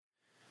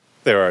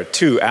There are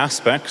two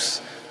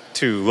aspects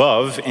to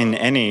love in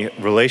any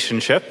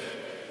relationship.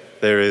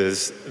 There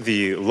is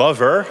the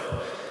lover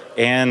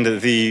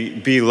and the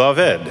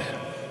beloved.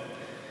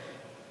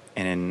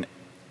 And in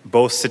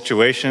both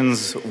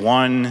situations,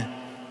 one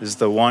is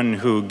the one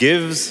who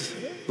gives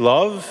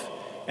love,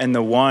 and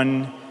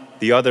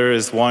the other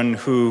is one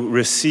who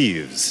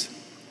receives.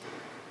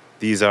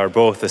 These are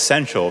both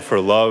essential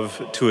for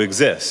love to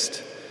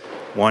exist.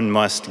 One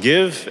must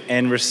give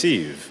and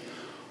receive.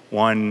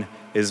 One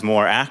is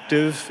more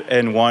active,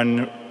 and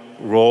one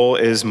role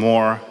is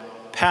more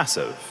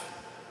passive.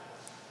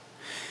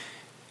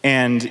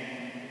 And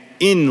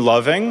in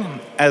loving,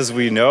 as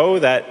we know,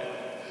 that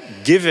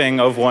giving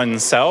of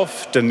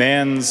oneself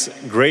demands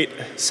great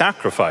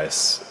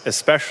sacrifice,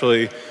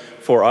 especially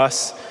for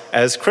us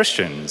as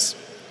Christians.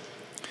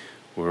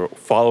 We're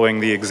following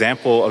the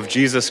example of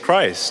Jesus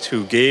Christ,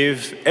 who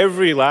gave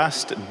every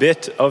last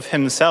bit of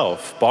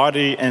himself,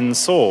 body and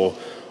soul,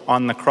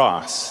 on the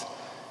cross.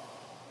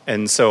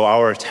 And so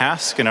our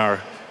task in our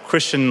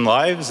Christian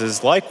lives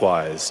is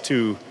likewise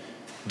to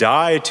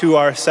die to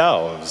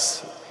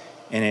ourselves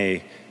in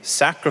a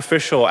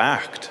sacrificial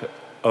act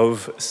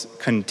of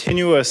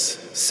continuous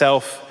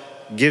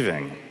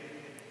self-giving.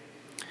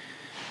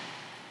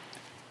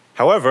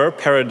 However,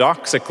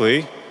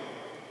 paradoxically,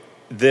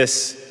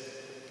 this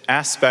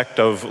aspect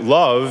of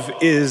love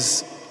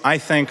is, I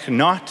think,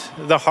 not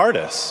the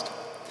hardest.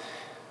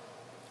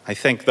 I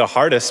think the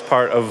hardest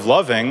part of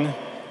loving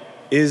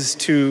is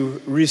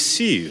to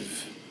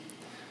receive.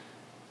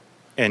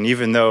 And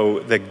even though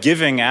the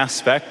giving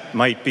aspect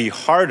might be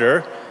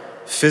harder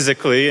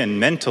physically and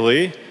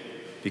mentally,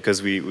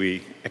 because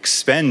we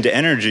expend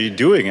energy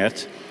doing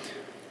it,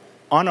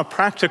 on a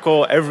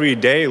practical,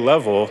 everyday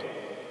level,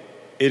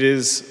 it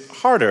is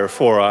harder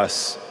for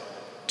us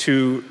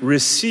to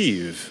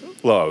receive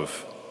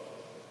love.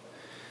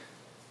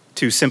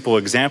 Two simple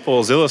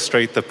examples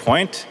illustrate the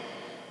point.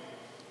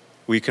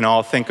 We can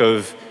all think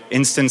of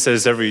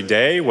instances every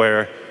day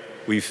where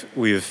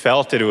we've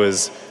felt it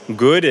was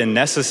good and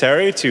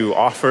necessary to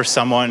offer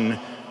someone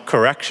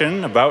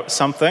correction about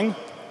something.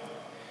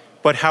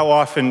 But how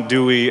often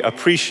do we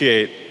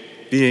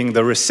appreciate being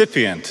the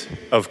recipient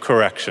of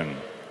correction?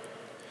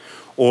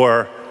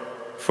 Or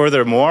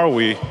furthermore,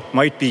 we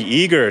might be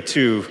eager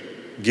to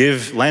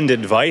lend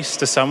advice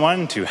to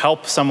someone, to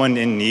help someone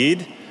in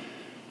need,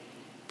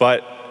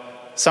 but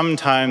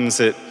sometimes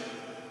it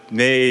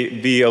may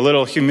be a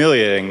little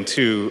humiliating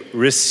to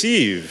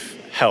receive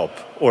help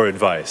or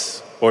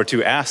advice, or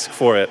to ask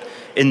for it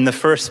in the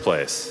first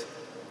place.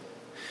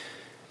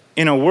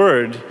 In a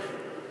word,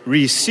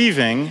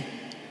 receiving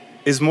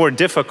is more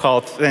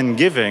difficult than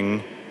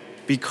giving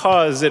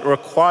because it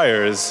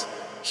requires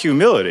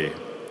humility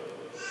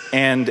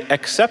and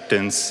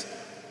acceptance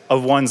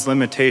of one's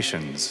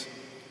limitations.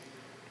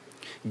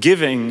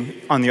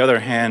 Giving, on the other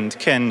hand,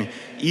 can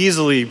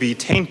easily be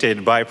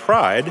tainted by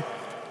pride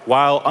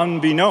while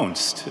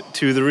unbeknownst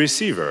to the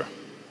receiver.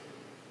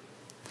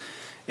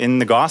 In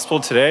the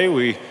gospel today,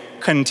 we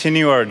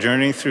continue our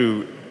journey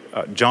through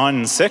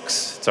John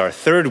 6. It's our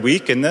third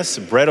week in this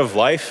Bread of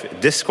Life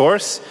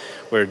discourse,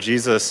 where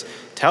Jesus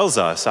tells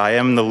us, "I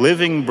am the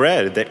living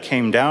bread that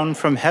came down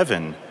from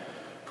heaven.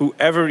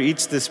 Whoever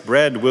eats this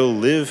bread will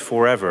live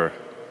forever.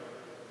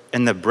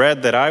 And the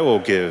bread that I will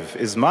give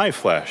is my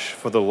flesh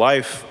for the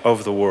life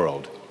of the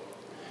world."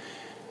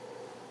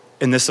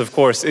 And this, of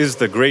course, is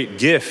the great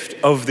gift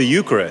of the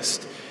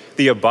Eucharist,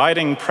 the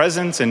abiding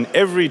presence in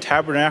every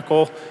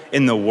tabernacle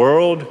in the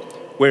world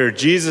where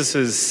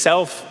Jesus'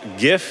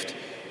 self-gift,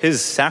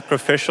 his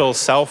sacrificial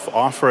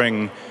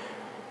self-offering,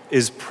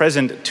 is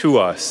present to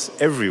us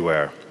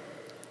everywhere.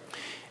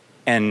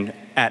 And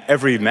at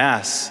every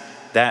Mass,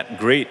 that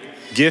great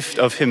gift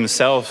of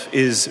himself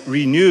is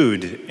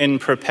renewed and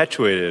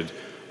perpetuated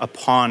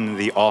upon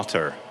the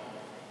altar.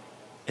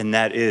 And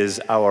that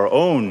is our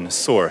own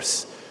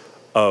source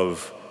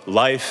of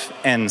life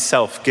and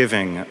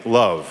self-giving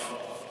love.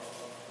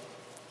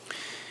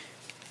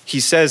 He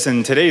says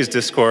in today's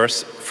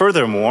discourse,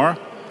 furthermore,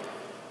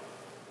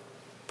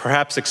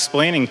 perhaps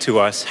explaining to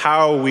us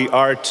how we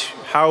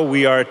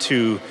are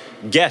to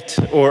get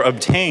or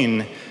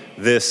obtain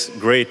this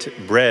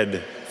great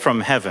bread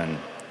from heaven.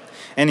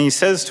 And he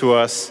says to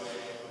us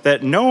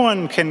that no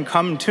one can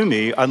come to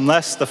me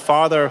unless the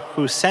Father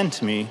who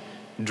sent me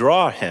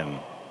draw him.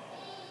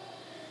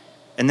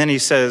 And then he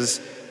says,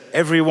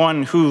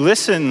 everyone who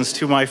listens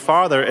to my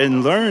Father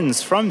and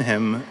learns from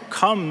him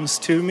comes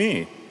to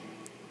me.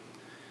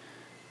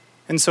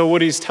 And so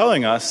what he's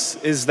telling us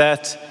is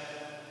that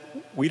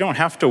we don't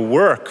have to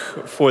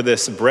work for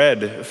this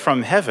bread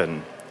from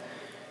heaven,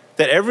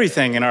 that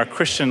everything in our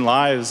Christian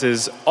lives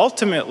is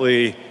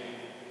ultimately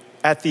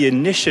at the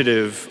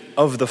initiative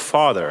of the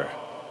Father,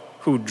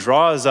 who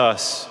draws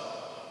us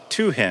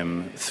to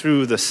him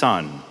through the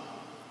Son.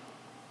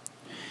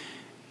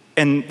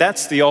 And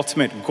that's the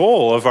ultimate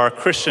goal of our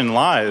Christian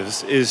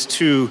lives, is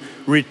to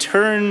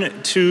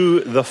return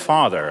to the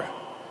Father,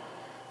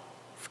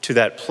 to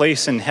that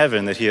place in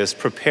heaven that he has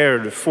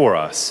prepared for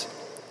us.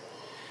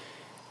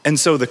 And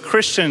so the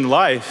Christian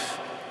life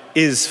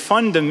is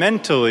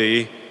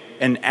fundamentally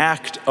an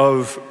act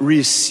of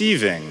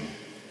receiving,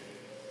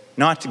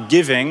 not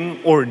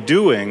giving or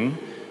doing,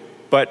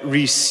 but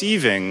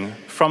receiving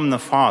from the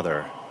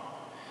Father.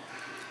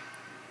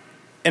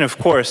 And of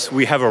course,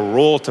 we have a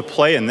role to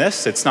play in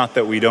this. It's not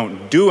that we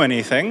don't do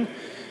anything.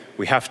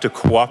 We have to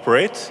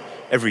cooperate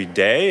every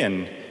day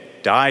and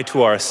die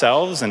to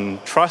ourselves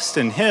and trust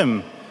in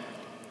Him.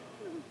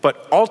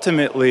 But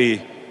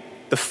ultimately,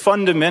 the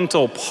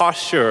fundamental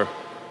posture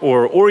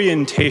or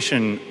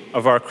orientation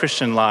of our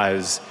Christian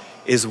lives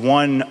is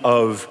one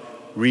of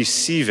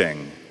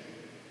receiving,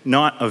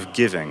 not of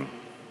giving.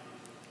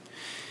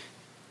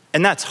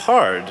 And that's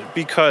hard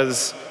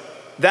because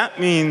that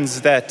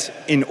means that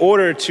in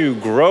order to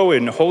grow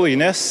in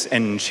holiness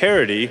and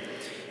charity,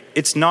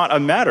 it's not a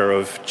matter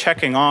of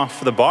checking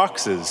off the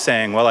boxes,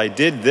 saying, well, I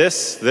did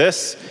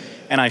this,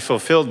 and I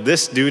fulfilled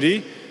this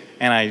duty,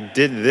 and I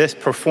did this,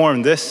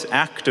 performed this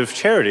act of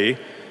charity,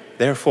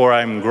 therefore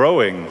I'm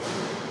growing.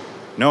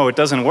 No, it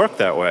doesn't work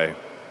that way.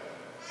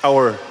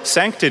 Our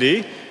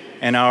sanctity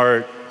and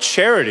our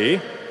charity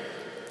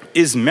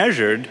is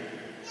measured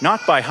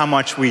not by how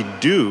much we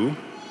do,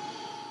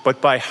 but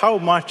by how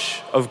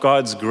much of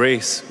God's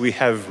grace we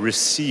have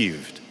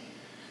received,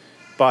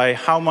 by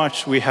how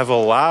much we have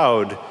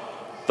allowed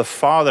the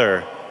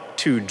Father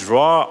to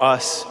draw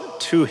us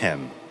to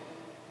Him.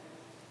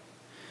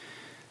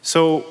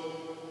 So,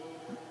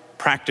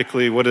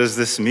 practically, what does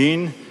this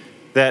mean?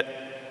 That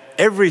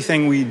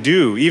everything we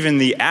do, even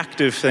the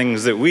active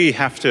things that we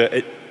have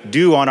to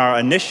do on our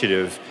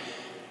initiative,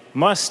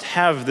 must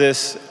have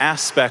this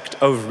aspect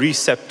of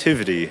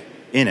receptivity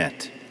in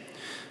it.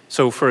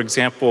 So, for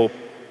example,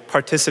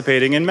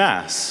 participating in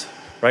Mass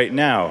right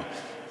now,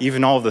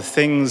 even all the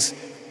things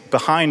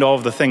behind all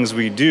of the things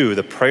we do,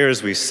 the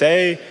prayers we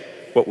say,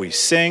 what we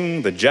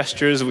sing, the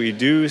gestures we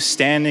do,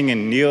 standing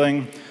and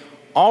kneeling,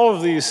 all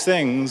of these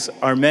things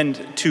are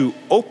meant to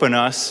open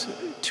us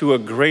to a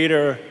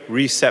greater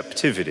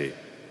receptivity.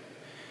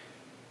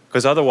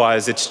 Because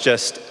otherwise it's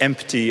just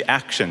empty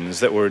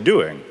actions that we're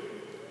doing.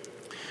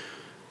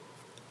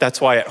 That's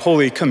why at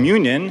Holy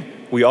Communion,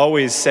 we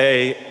always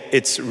say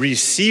it's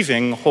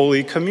receiving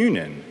Holy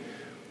Communion.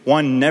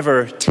 One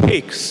never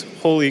takes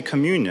Holy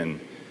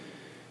Communion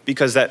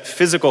because that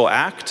physical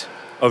act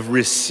of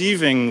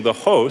receiving the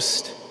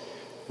host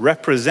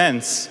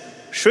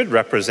should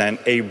represent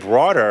a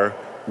broader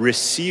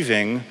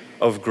receiving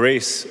of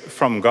grace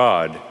from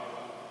God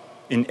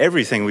in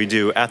everything we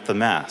do at the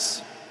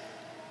Mass.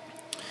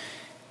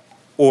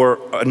 Or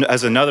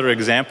as another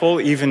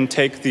example, even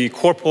take the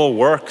corporal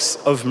works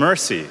of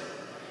mercy.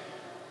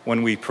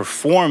 When we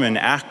perform an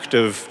act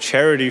of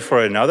charity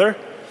for another,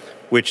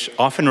 which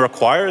often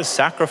requires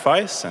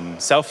sacrifice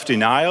and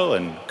self-denial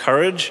and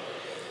courage,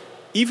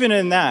 even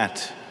in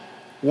that,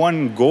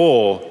 one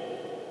goal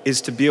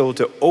is to be able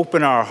to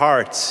open our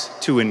hearts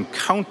to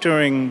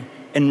encountering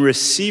and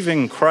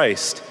receiving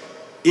Christ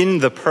in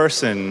the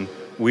person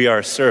we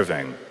are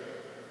serving.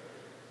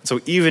 So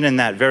even in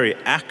that very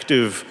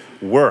active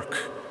work,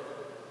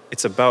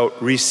 it's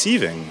about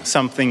receiving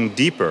something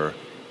deeper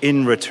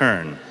in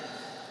return.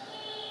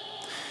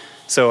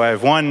 So I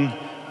have one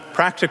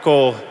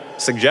practical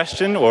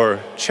suggestion or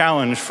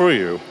challenge for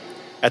you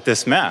at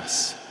this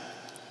Mass.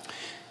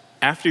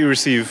 After you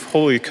receive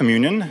Holy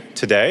Communion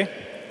today,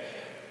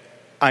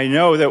 I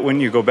know that when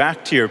you go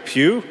back to your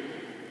pew,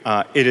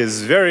 it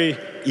is very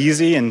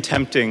easy and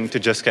tempting to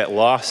just get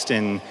lost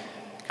in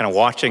kind of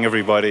watching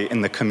everybody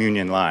in the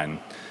communion line,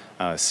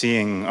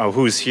 seeing,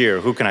 who's here,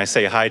 who can I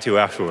say hi to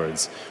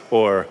afterwards,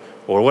 or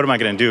what am I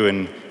going to do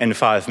in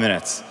 5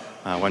 minutes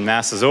when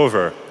Mass is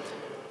over,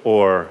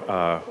 or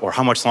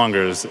how much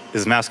longer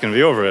is Mass going to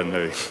be over?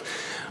 Maybe.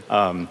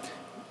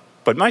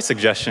 But my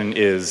suggestion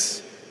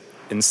is,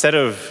 instead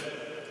of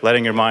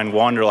letting your mind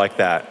wander like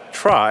that,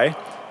 try,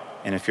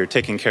 and if you're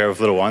taking care of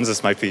little ones,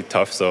 this might be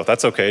tough, so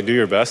that's okay, do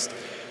your best.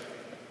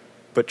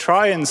 But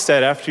try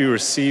instead, after you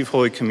receive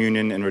Holy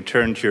Communion and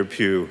return to your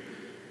pew,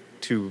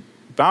 to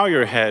bow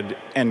your head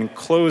and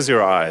close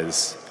your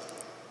eyes,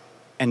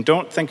 and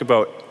don't think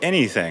about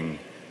anything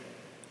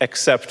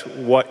except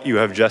what you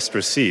have just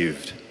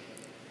received.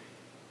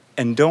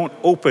 And don't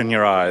open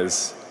your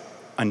eyes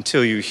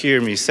until you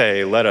hear me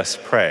say, "Let us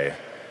pray,"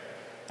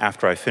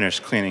 after I finish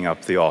cleaning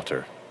up the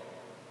altar.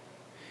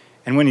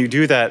 And when you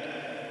do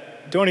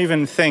that, don't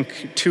even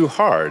think too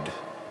hard.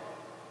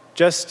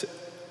 Just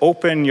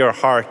open your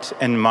heart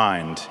and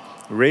mind,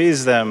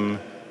 raise them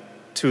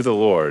to the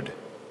Lord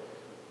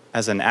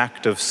as an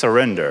act of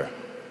surrender.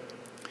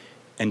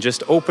 And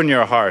just open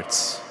your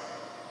hearts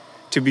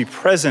to be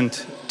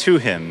present to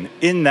Him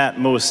in that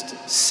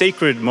most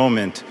sacred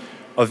moment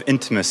of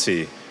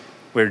intimacy,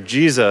 where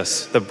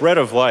Jesus, the bread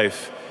of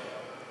life,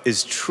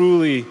 is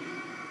truly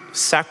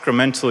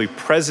sacramentally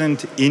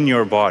present in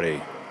your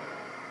body.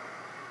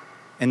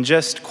 And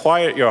just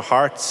quiet your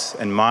hearts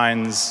and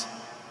minds,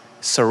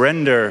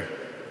 surrender,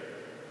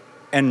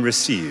 and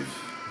receive.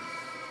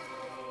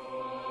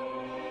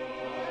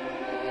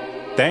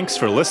 Thanks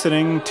for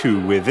listening to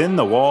Within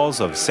the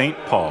Walls of St.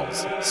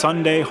 Paul's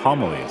Sunday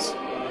Homilies.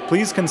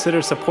 please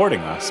consider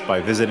supporting us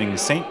by visiting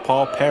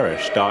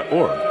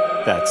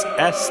stpaulparish.org. That's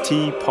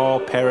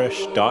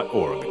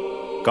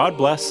stpaulparish.org. God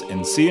bless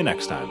and see you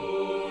next time.